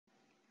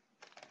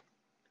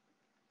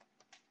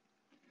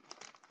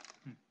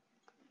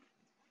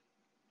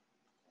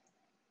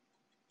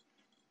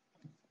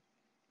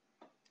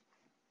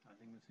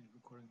this thing's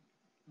recording.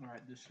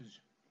 Alright, this is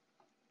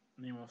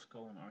Nemo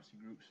Skull and RC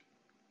Groups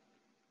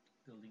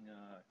building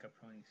a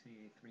Caproni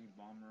Ca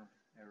bomber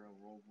aero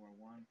World War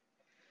I.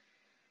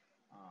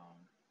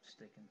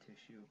 Stick and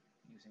tissue,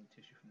 using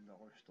tissue from the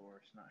dollar store.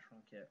 It's not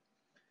shrunk yet.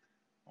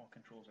 All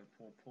controls are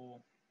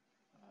pull.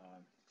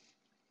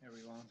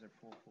 Ailerons are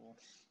pull.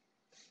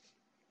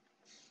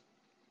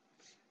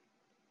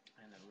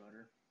 And the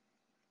rudder.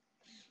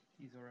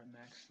 These are at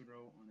max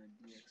throw on a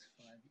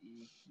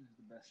DX5E. This is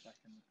the best I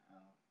can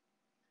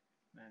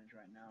manage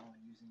right now,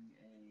 using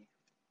a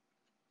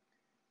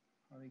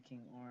Harley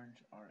King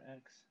Orange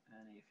RX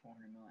and a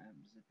 400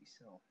 milliamp zippy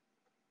cell.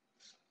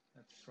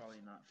 That's probably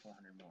not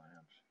 400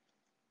 milliamps.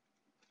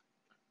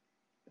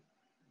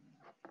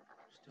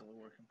 Still a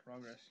work in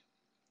progress.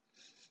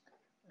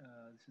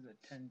 This is a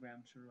 10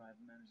 gram servo. I've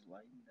managed to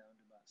lighten down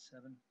to about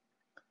 7.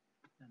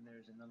 And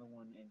there's another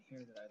one in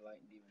here that I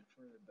lightened even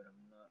further, but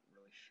I'm not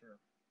really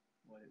sure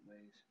what it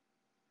weighs.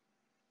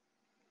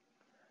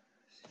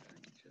 Let's see if I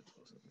can get you a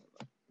close up of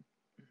that.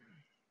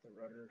 The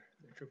rudder,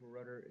 the triple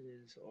rudder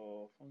is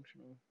all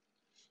functional.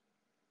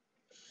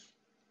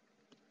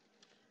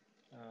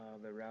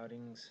 The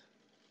routings,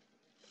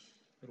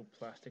 little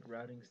plastic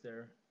routings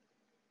there,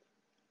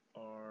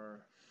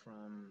 are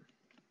from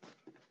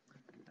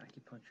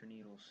acupuncture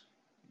needles,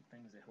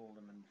 things they hold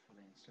them in before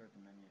they insert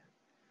them in you.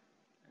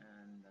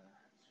 And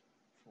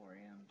it's 4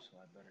 AM, so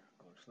I better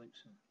go to sleep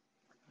soon.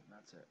 And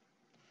that's it.